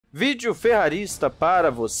Vídeo ferrarista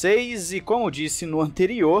para vocês e, como disse no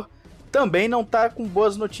anterior, também não tá com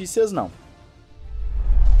boas notícias não.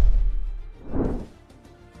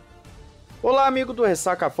 Olá amigo do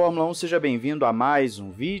Ressaca Fórmula 1, seja bem-vindo a mais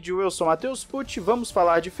um vídeo. Eu sou Matheus Pucci e vamos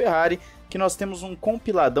falar de Ferrari, que nós temos um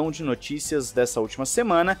compiladão de notícias dessa última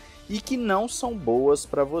semana e que não são boas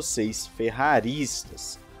para vocês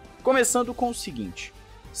ferraristas. Começando com o seguinte,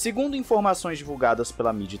 segundo informações divulgadas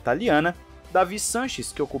pela mídia italiana, Davi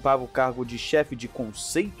Sanches, que ocupava o cargo de chefe de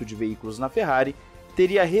conceito de veículos na Ferrari,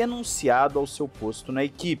 teria renunciado ao seu posto na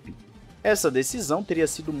equipe. Essa decisão teria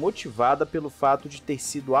sido motivada pelo fato de ter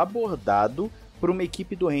sido abordado por uma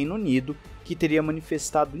equipe do Reino Unido que teria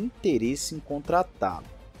manifestado interesse em contratá-lo.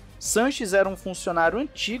 Sanches era um funcionário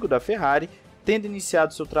antigo da Ferrari, tendo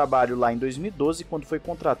iniciado seu trabalho lá em 2012 quando foi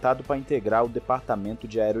contratado para integrar o departamento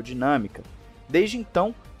de aerodinâmica. Desde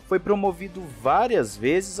então, foi promovido várias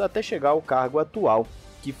vezes até chegar ao cargo atual,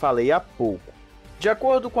 que falei há pouco. De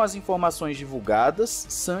acordo com as informações divulgadas,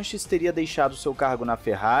 Sanches teria deixado seu cargo na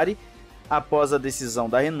Ferrari após a decisão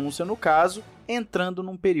da renúncia no caso, entrando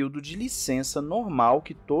num período de licença normal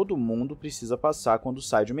que todo mundo precisa passar quando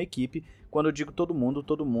sai de uma equipe, quando eu digo todo mundo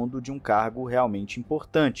de um cargo realmente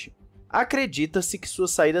importante. Acredita-se que sua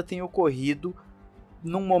saída tenha ocorrido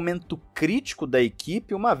num momento crítico da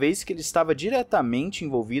equipe, uma vez que ele estava diretamente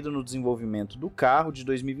envolvido no desenvolvimento do carro de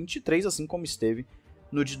 2023, assim como esteve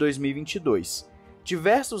no de 2022.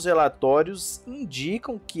 Diversos relatórios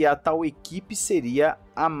indicam que a tal equipe seria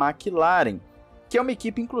a McLaren, que é uma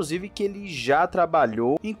equipe inclusive que ele já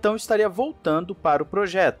trabalhou, então estaria voltando para o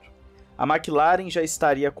projeto. A McLaren já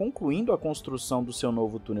estaria concluindo a construção do seu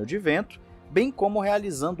novo túnel de vento, bem como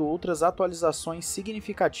realizando outras atualizações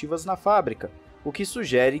significativas na fábrica, o que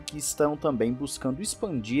sugere que estão também buscando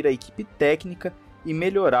expandir a equipe técnica e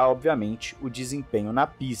melhorar, obviamente, o desempenho na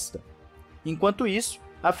pista. Enquanto isso,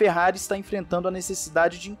 a Ferrari está enfrentando a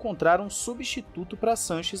necessidade de encontrar um substituto para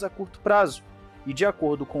Sanches a curto prazo, e de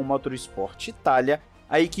acordo com o Motorsport Italia,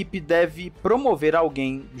 a equipe deve promover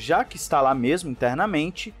alguém já que está lá mesmo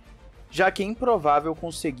internamente, já que é improvável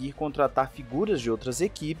conseguir contratar figuras de outras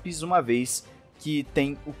equipes, uma vez que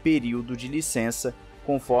tem o período de licença,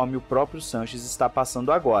 conforme o próprio Sanches está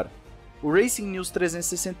passando agora. O Racing News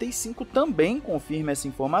 365 também confirma essa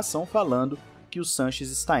informação, falando que o Sanches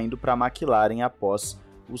está indo para a McLaren após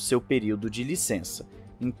o seu período de licença.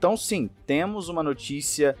 Então sim, temos uma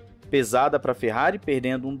notícia pesada para a Ferrari,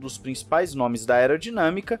 perdendo um dos principais nomes da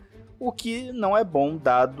aerodinâmica, o que não é bom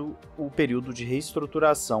dado o período de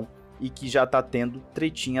reestruturação e que já está tendo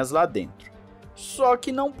tretinhas lá dentro. Só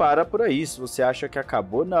que não para por aí, se você acha que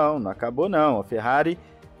acabou, não acabou não. A Ferrari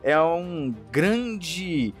é um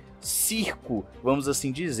grande circo, vamos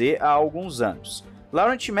assim dizer, há alguns anos.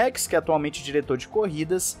 Laurent Mckies, que é atualmente diretor de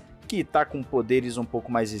corridas, que está com poderes um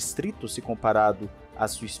pouco mais restritos se comparado à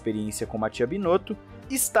sua experiência com Mattia Binotto,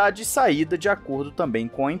 está de saída de acordo também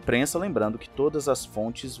com a imprensa, lembrando que todas as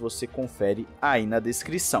fontes você confere aí na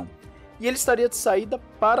descrição. E ele estaria de saída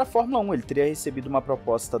para a Fórmula 1, ele teria recebido uma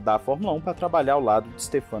proposta da Fórmula 1 para trabalhar ao lado de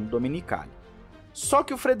Stefano Domenicali. Só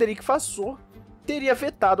que o Frederic Vasseur teria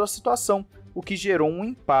vetado a situação, o que gerou um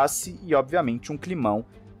impasse e obviamente um climão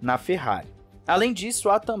na Ferrari. Além disso,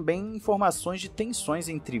 há também informações de tensões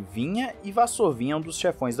entre Vinha e Vasseur. Vinha é um dos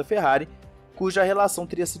chefões da Ferrari, cuja relação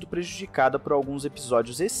teria sido prejudicada por alguns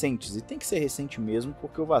episódios recentes, e tem que ser recente mesmo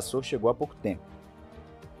porque o Vasseur chegou há pouco tempo.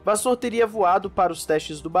 Vasseur teria voado para os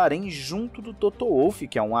testes do Bahrein junto do Toto Wolff,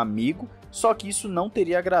 que é um amigo, só que isso não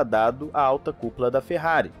teria agradado a alta cúpula da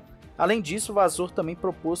Ferrari. Além disso, Vasseur também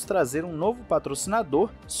propôs trazer um novo patrocinador,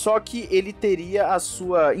 só que ele teria a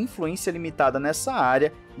sua influência limitada nessa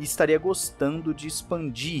área e estaria gostando de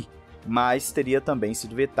expandir, mas teria também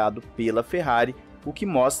sido vetado pela Ferrari, o que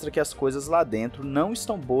mostra que as coisas lá dentro não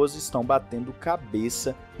estão boas, estão batendo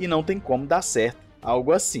cabeça e não tem como dar certo,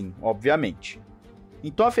 algo assim, obviamente.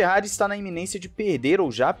 Então a Ferrari está na iminência de perder,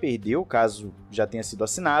 ou já perdeu, caso já tenha sido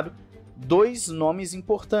assinado, dois nomes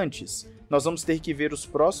importantes. Nós vamos ter que ver os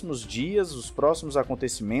próximos dias, os próximos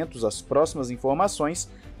acontecimentos, as próximas informações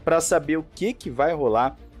para saber o que vai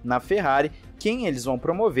rolar na Ferrari, quem eles vão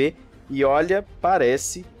promover. E olha,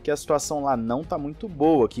 parece que a situação lá não está muito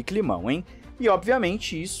boa, que climão, hein? E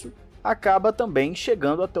obviamente isso acaba também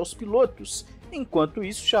chegando até os pilotos. Enquanto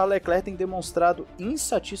isso, Charles Leclerc tem demonstrado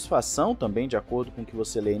insatisfação também, de acordo com o que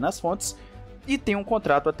você lê aí nas fontes, e tem um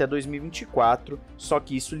contrato até 2024, só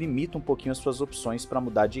que isso limita um pouquinho as suas opções para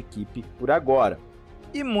mudar de equipe por agora.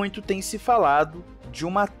 E muito tem se falado de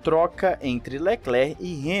uma troca entre Leclerc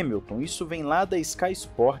e Hamilton, isso vem lá da Sky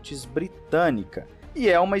Sports britânica. E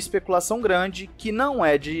é uma especulação grande que não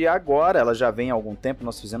é de agora, ela já vem há algum tempo.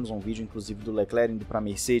 Nós fizemos um vídeo, inclusive, do Leclerc indo para a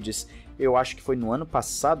Mercedes. Eu acho que foi no ano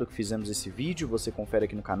passado que fizemos esse vídeo. Você confere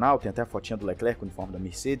aqui no canal, tem até a fotinha do Leclerc com o uniforme da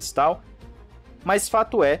Mercedes e tal. Mas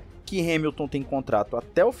fato é que Hamilton tem contrato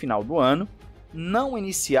até o final do ano. Não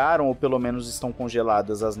iniciaram, ou pelo menos estão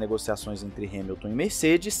congeladas, as negociações entre Hamilton e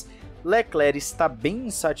Mercedes. Leclerc está bem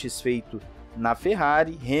insatisfeito na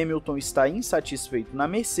Ferrari, Hamilton está insatisfeito na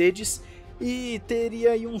Mercedes. E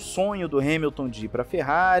teria aí um sonho do Hamilton de ir para a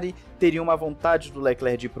Ferrari, teria uma vontade do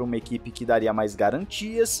Leclerc de ir para uma equipe que daria mais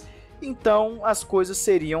garantias, então as coisas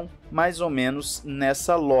seriam mais ou menos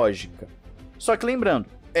nessa lógica. Só que lembrando,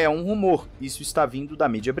 é um rumor, isso está vindo da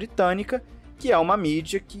mídia britânica, que é uma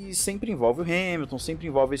mídia que sempre envolve o Hamilton, sempre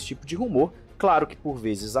envolve esse tipo de rumor, claro que por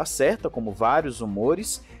vezes acerta, como vários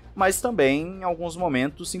rumores, mas também em alguns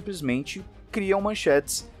momentos simplesmente criam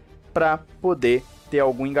manchetes para poder ter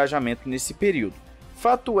algum engajamento nesse período.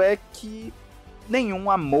 Fato é que nenhum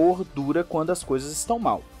amor dura quando as coisas estão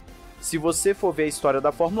mal. Se você for ver a história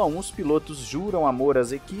da Fórmula 1, os pilotos juram amor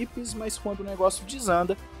às equipes, mas quando o negócio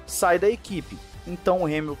desanda, sai da equipe. Então o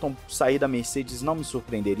Hamilton sair da Mercedes não me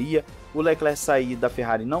surpreenderia, o Leclerc sair da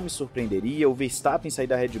Ferrari não me surpreenderia, o Verstappen sair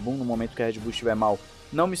da Red Bull no momento que a Red Bull estiver mal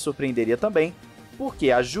não me surpreenderia também, porque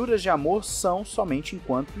as juras de amor são somente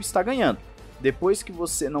enquanto está ganhando. Depois que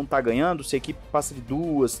você não tá ganhando, se a equipe passa de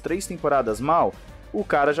 2, 3 temporadas mal, o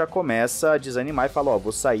cara já começa a desanimar e fala, ó,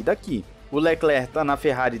 vou sair daqui. O Leclerc tá na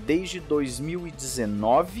Ferrari desde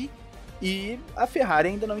 2019 e a Ferrari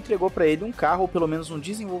ainda não entregou para ele um carro, ou pelo menos um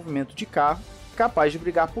desenvolvimento de carro, capaz de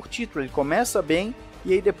brigar por título. Ele começa bem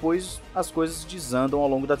e aí depois as coisas desandam ao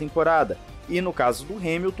longo da temporada. E no caso do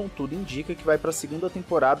Hamilton, tudo indica que vai para a segunda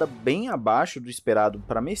temporada bem abaixo do esperado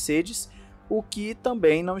para a Mercedes, o que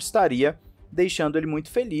também não estaria deixando ele muito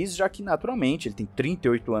feliz, já que naturalmente ele tem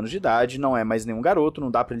 38 anos de idade, não é mais nenhum garoto,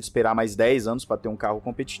 não dá para ele esperar mais 10 anos para ter um carro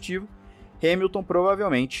competitivo. Hamilton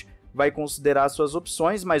provavelmente vai considerar suas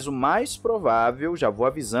opções, mas o mais provável, já vou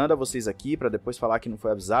avisando a vocês aqui para depois falar que não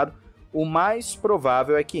foi avisado, o mais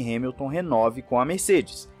provável é que Hamilton renove com a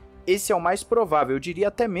Mercedes. Esse é o mais provável, eu diria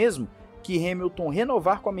até mesmo que Hamilton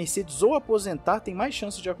renovar com a Mercedes ou aposentar tem mais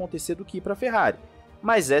chance de acontecer do que ir para a Ferrari.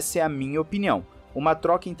 Mas essa é a minha opinião. Uma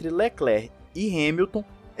troca entre Leclerc e Hamilton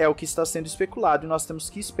é o que está sendo especulado e nós temos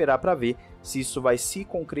que esperar para ver se isso vai se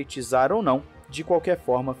concretizar ou não. De qualquer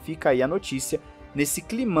forma, fica aí a notícia nesse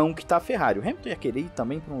climão que está a Ferrari. O Hamilton ia querer ir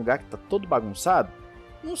também para um lugar que está todo bagunçado?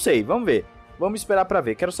 Não sei, vamos ver. Vamos esperar para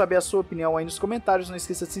ver. Quero saber a sua opinião aí nos comentários. Não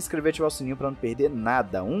esqueça de se inscrever e ativar o sininho para não perder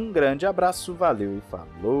nada. Um grande abraço, valeu e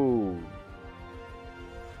falou!